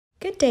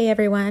Good day,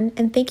 everyone,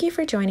 and thank you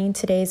for joining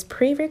today's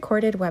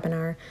pre-recorded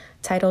webinar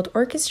titled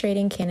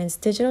Orchestrating Canon's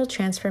Digital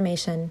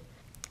Transformation.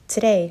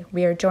 Today,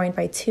 we are joined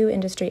by two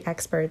industry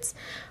experts,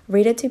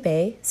 Rita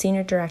Dubey,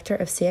 Senior Director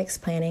of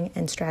CX Planning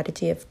and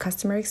Strategy of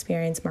Customer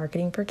Experience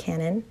Marketing for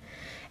Canon,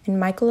 and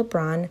Michael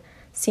Lebron,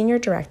 Senior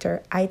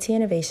Director, IT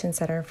Innovation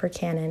Center for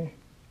Canon.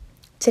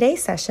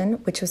 Today's session,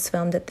 which was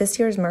filmed at this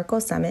year's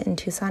Merkle Summit in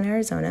Tucson,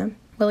 Arizona,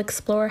 will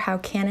explore how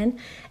Canon,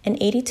 an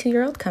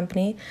 82-year-old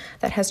company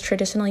that has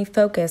traditionally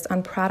focused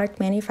on product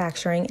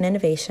manufacturing and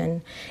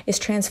innovation, is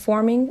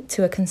transforming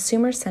to a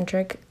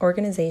consumer-centric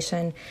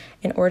organization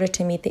in order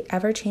to meet the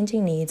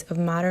ever-changing needs of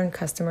modern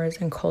customers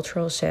and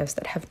cultural shifts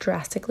that have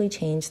drastically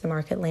changed the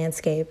market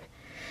landscape.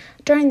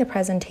 During the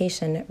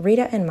presentation,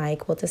 Rita and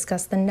Mike will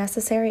discuss the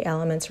necessary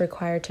elements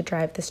required to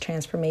drive this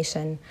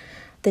transformation,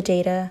 the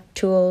data,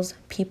 tools,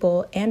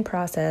 people, and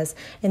process,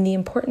 and the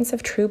importance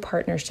of true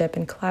partnership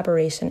and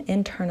collaboration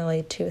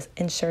internally to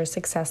ensure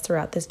success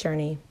throughout this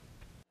journey.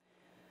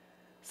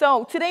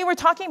 So today we're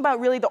talking about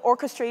really the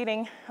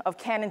orchestrating of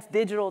Canon's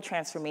digital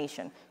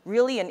transformation,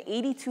 really an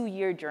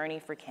 82-year journey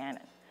for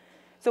Canon.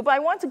 But I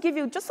want to give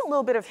you just a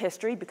little bit of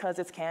history because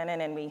it's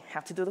Canon and we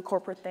have to do the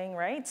corporate thing,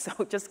 right?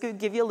 So just to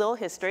give you a little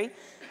history.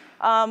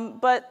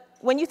 But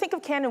when you think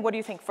of Canon, what do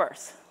you think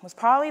first? Well,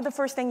 probably the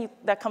first thing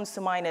that comes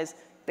to mind is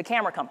the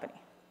camera company,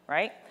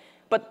 right?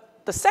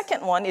 But the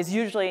second one is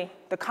usually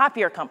the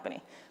copier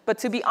company. But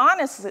to be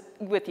honest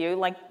with you,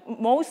 like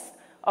most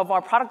of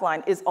our product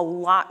line is a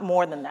lot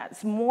more than that.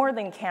 It's more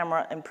than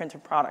camera and printer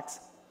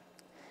products.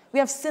 We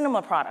have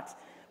cinema products,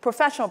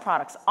 professional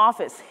products,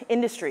 office,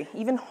 industry,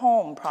 even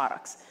home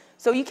products.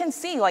 So you can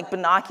see like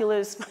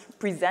binoculars,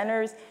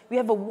 presenters. We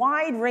have a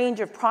wide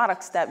range of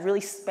products that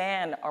really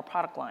span our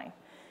product line.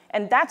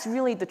 And that's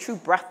really the true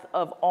breadth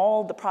of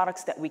all the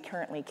products that we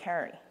currently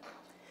carry.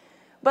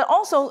 But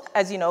also,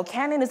 as you know,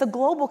 Canon is a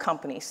global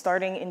company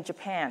starting in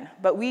Japan,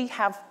 but we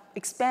have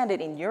expanded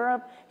in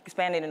Europe,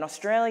 expanded in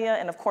Australia,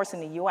 and of course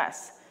in the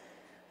US.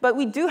 But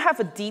we do have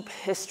a deep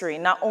history,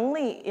 not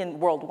only in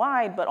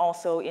worldwide, but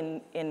also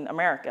in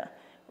America.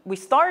 We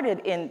started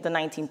in the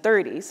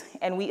 1930s,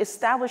 and we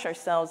established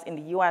ourselves in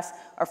the US,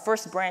 our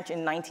first branch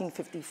in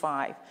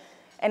 1955.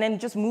 And then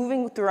just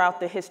moving throughout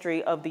the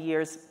history of the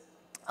years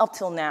up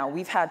till now,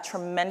 we've had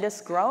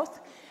tremendous growth.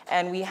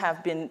 And we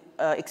have been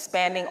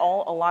expanding a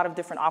lot of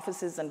different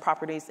offices and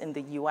properties in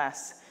the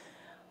US.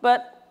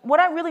 But what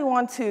I really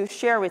want to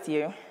share with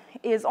you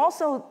is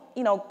also,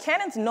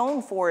 Canon's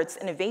known for its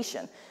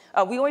innovation.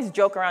 We always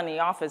joke around in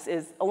the office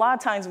is a lot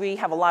of times we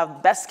have a lot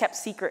of best kept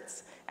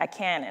secrets at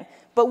Canon.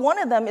 But one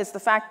of them is the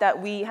fact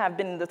that we have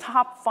been in the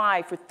top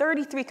 5 for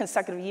 33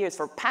 consecutive years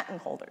for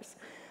patent holders.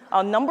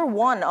 Number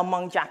 1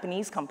 among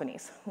Japanese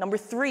companies, number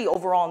 3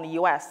 overall in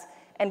the US.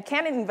 And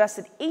Canon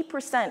invested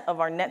 8% of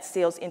our net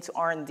sales into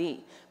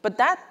R&D. But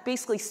that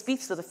basically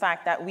speaks to the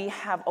fact that we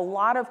have a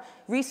lot of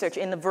research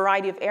in a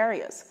variety of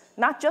areas,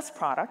 not just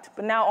product,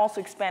 but now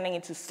also expanding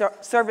into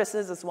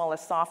services as well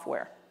as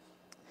software.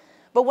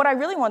 But what I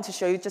really want to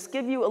show you, just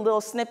give you a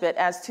little snippet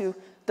as to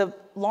the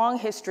long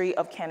history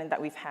of Canon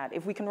that we've had.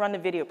 If we can run the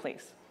video,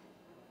 please.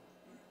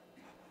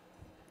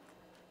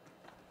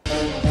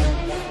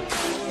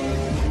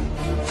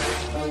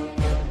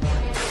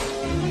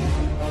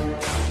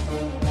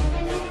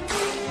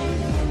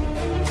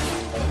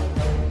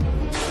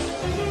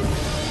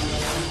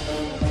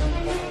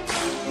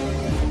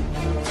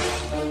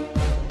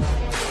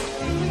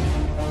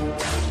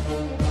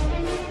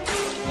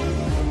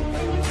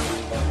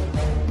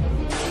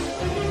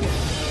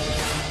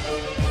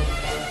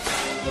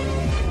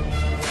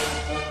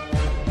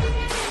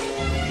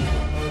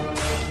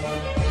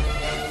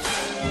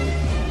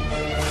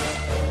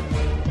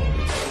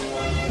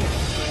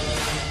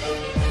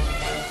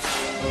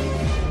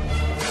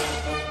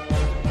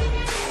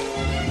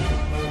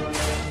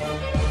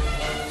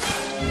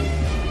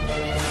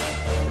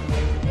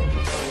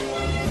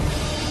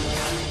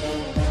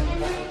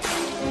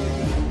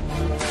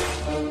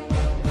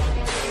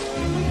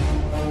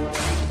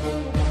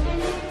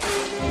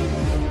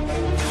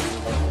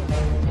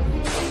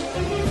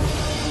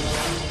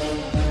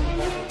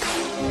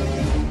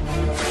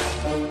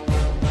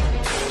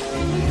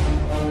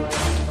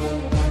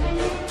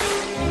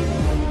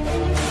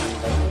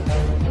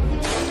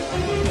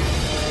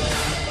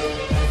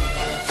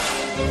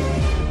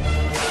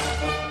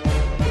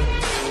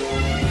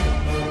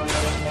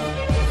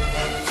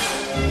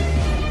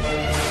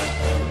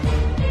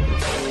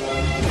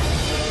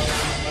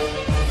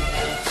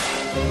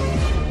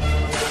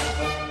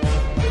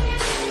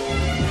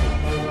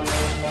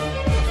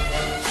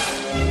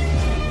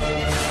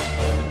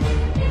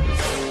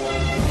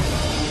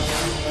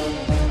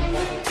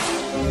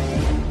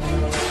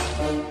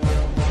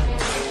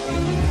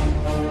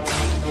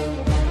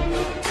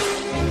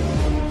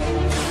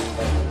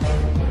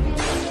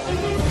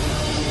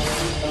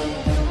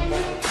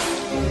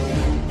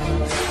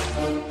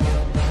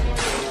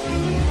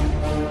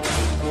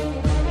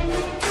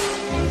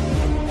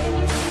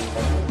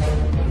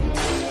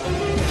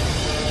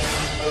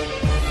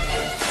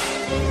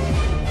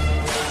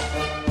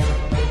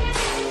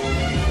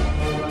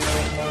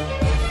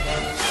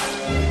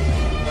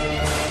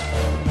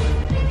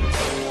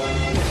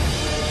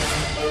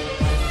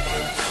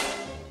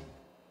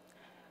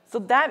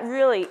 that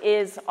really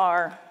is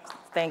our,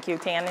 thank you,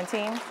 Canon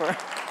team, for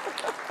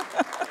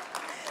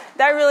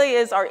that really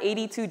is our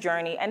 82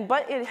 journey,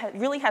 but it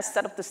really has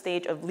set up the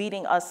stage of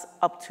leading us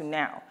up to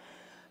now.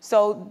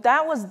 So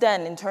that was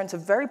then in terms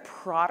of very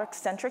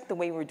product-centric, the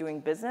way we're doing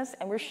business,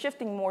 and we're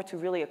shifting more to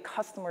really a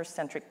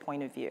customer-centric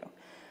point of view.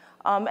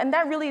 And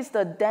that really is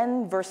the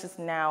then versus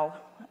now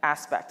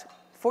aspect.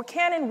 For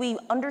Canon, we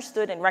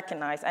understood and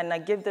recognized, and I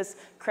give this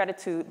credit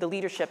to the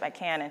leadership at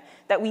Canon,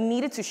 that we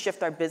needed to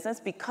shift our business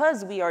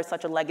because we are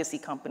such a legacy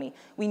company.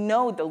 We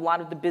know that a lot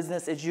of the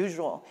business as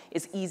usual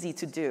is easy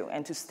to do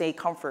and to stay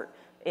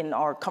in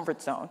our comfort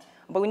zone,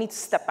 but we need to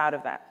step out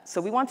of that. So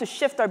we want to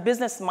shift our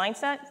business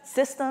mindset,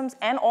 systems,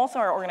 and also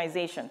our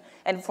organization,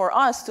 and for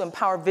us to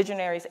empower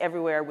visionaries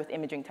everywhere with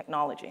imaging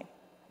technology.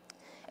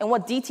 And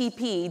what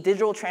DTP,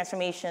 Digital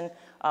Transformation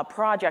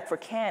Project for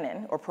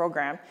Canon, or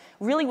program,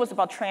 really was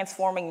about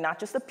transforming not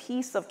just a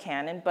piece of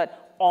Canon,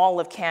 but all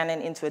of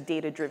Canon into a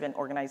data-driven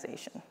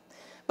organization.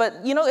 But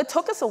it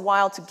took us a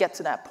while to get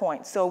to that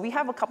point. So we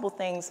have a couple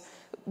things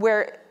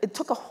where it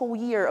took a whole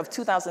year of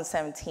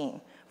 2017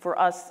 for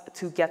us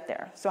to get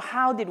there. So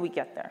how did we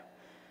get there?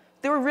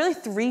 There were really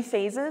 3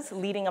 phases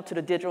leading up to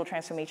the Digital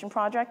Transformation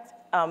Project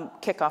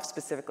kickoff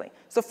specifically.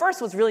 So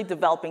first was really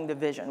developing the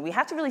vision. We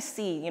had to really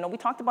see, we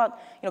talked about,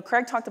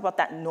 Craig talked about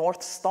that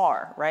North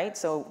Star, right?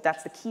 So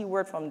that's the key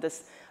word from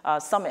this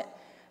summit.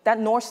 That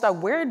North Star,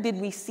 where did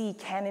we see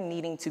Canon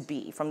needing to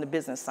be from the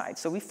business side?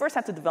 So we first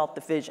had to develop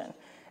the vision.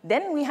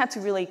 Then we had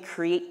to really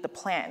create the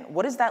plan.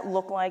 What does that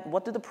look like?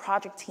 What do the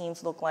project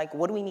teams look like?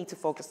 What do we need to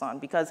focus on?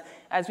 Because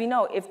as we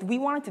know, if we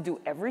wanted to do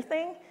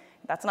everything,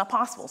 that's not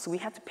possible. So we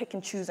had to pick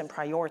and choose and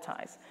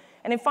prioritize.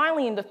 And then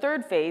finally, in the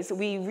third phase,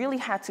 we really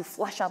had to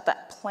flesh out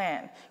that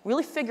plan,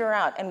 really figure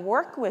out and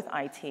work with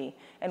IT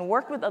and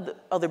work with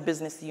other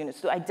business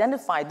units to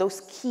identify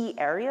those key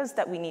areas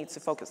that we need to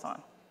focus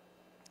on.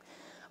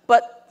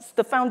 But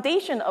the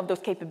foundation of those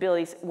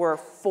capabilities were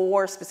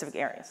 4 specific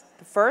areas.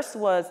 The first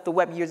was the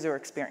web user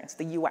experience,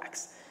 the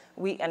UX.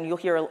 And you'll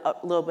hear a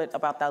little bit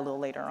about that a little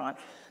later on.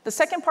 The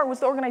second part was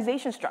the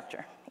organization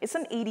structure. It's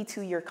an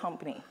 82-year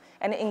company.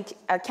 And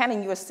at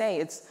Canon USA,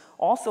 it's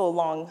also a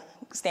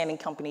long-standing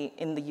company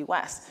in the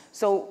US.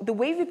 So the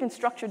way we've been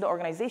structured the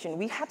organization,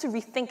 we had to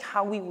rethink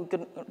how we were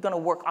going to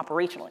work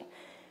operationally.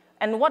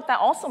 And what that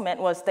also meant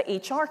was the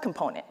HR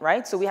component,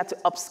 right? So we had to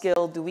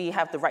upskill. Do we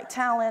have the right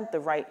talent, the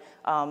right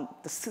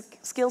the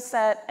skill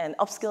set, and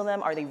upskill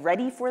them? Are they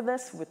ready for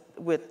this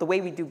with the way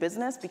we do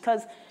business?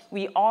 Because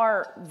we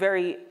are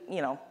very,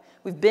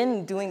 we've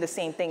been doing the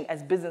same thing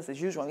as business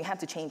as usual. We had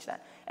to change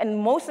that. And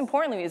most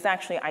importantly is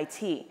actually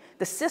IT,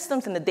 the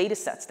systems and the data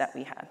sets that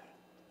we had.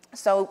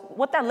 So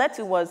what that led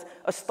to was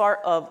a start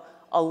of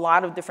a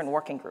lot of different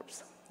working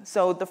groups.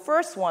 So the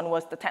first one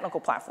was the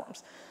technical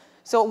platforms.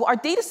 So our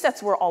data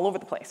sets were all over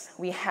the place.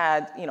 We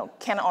had,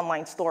 Canon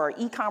Online Store,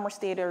 e-commerce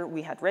data,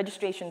 we had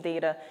registration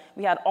data,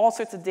 we had all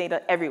sorts of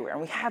data everywhere,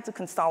 and we had to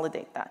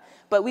consolidate that.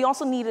 But we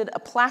also needed a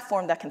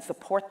platform that can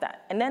support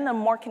that, and then a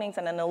marketing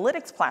and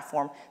analytics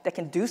platform that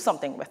can do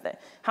something with it.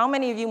 How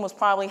many of you most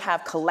probably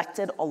have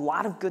collected a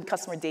lot of good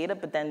customer data,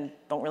 but then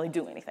don't really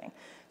do anything?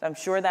 I'm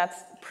sure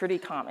that's pretty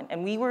common,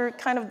 and we were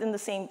kind of in the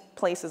same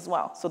place as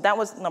well. So that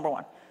was number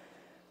one.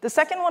 The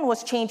second one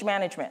was change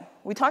management.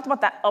 We talked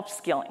about that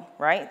upskilling,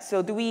 right?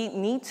 So do we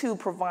need to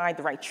provide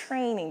the right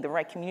training, the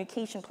right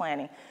communication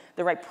planning,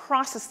 the right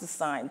process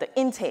design, the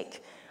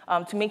intake,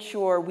 to make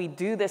sure we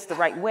do this the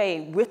right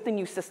way with the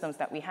new systems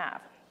that we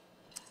have?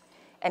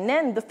 And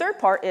then the third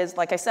part is,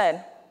 like I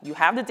said, you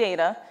have the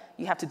data,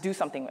 you have to do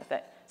something with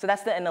it. So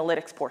that's the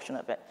analytics portion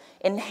of it.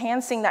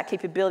 Enhancing that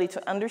capability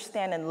to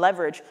understand and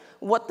leverage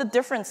what the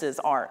differences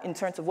are in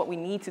terms of what we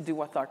need to do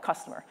with our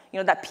customer.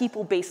 That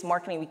people-based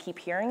marketing we keep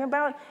hearing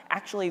about,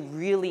 actually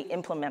really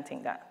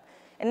implementing that.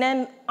 And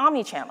then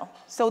omnichannel.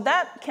 So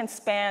that can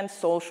span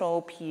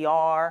social,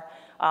 PR,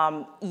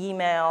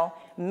 email,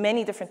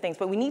 many different things.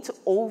 But we need to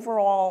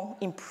overall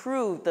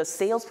improve the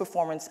sales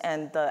performance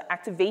and the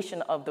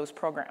activation of those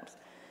programs.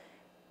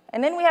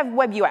 And then we have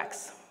web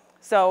UX.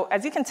 So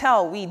as you can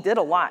tell, we did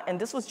a lot, and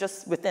this was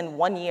just within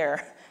 1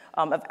 year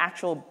of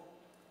actual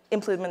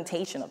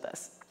implementation of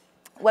this.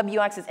 Web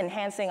UX is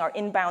enhancing our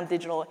inbound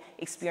digital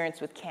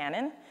experience with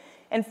Canon.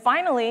 And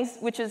finally,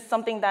 which is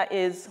something that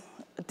is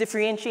a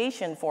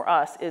differentiation for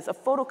us, is a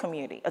photo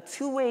community, a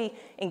two-way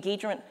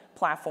engagement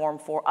platform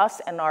for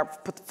us and our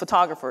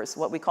photographers,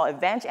 what we call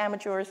advanced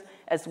amateurs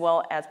as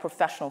well as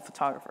professional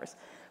photographers.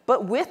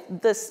 But with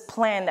this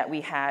plan that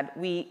we had,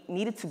 we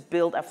needed to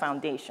build a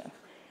foundation.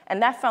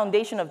 And that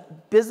foundation of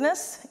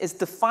business is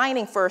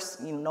defining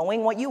first,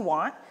 knowing what you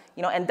want,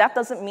 and that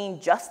doesn't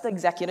mean just the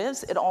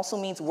executives. It also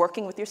means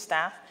working with your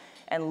staff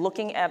and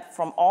looking at,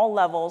 from all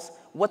levels,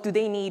 what do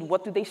they need,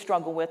 what do they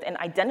struggle with, and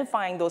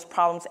identifying those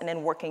problems and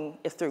then working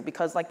it through.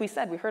 Because like we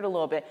said, we heard a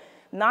little bit,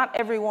 not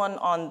everyone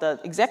on the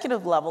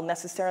executive level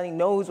necessarily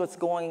knows what's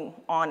going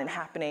on and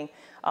happening,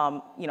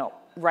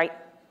 right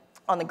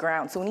on the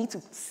ground. So we need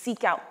to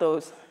seek out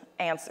those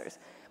answers.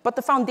 But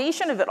the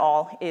foundation of it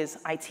all is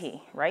IT,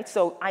 right?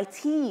 So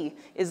IT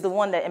is the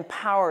one that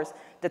empowers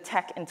the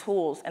tech and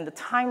tools and the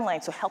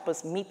timeline to help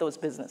us meet those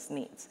business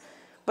needs.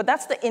 But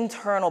that's the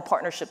internal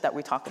partnership that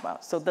we talked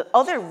about. So the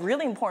other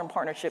really important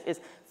partnership is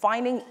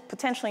finding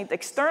potentially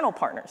external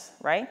partners,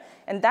 right?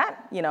 And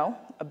that,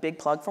 a big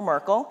plug for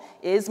Merkle,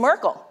 is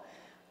Merkle.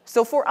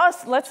 So for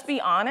us, let's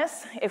be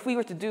honest, if we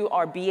were to do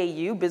our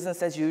BAU,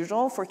 business as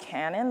usual, for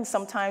Canon,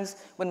 sometimes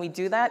when we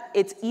do that,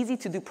 it's easy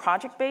to do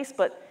project-based,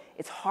 but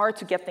it's hard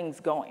to get things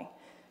going,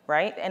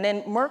 right? And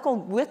then Merkle,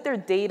 with their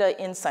data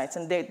insights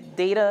and their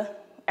data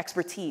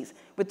expertise,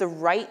 with the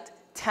right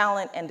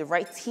talent and the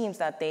right teams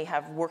that they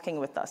have working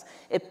with us,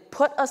 it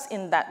put us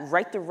in that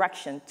right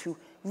direction to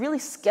really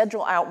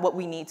schedule out what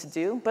we need to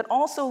do, but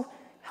also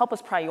help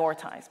us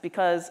prioritize,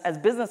 because as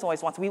business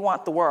always wants, we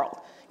want the world.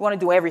 We want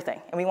to do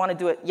everything, and we want to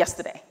do it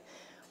yesterday.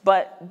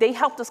 But they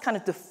helped us kind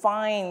of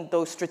define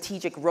those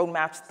strategic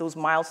roadmaps, those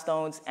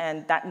milestones,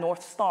 and that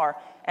North Star,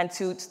 and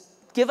to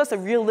give us a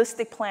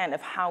realistic plan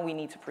of how we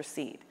need to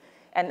proceed.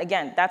 And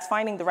again, that's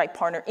finding the right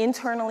partner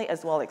internally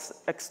as well as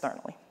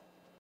externally.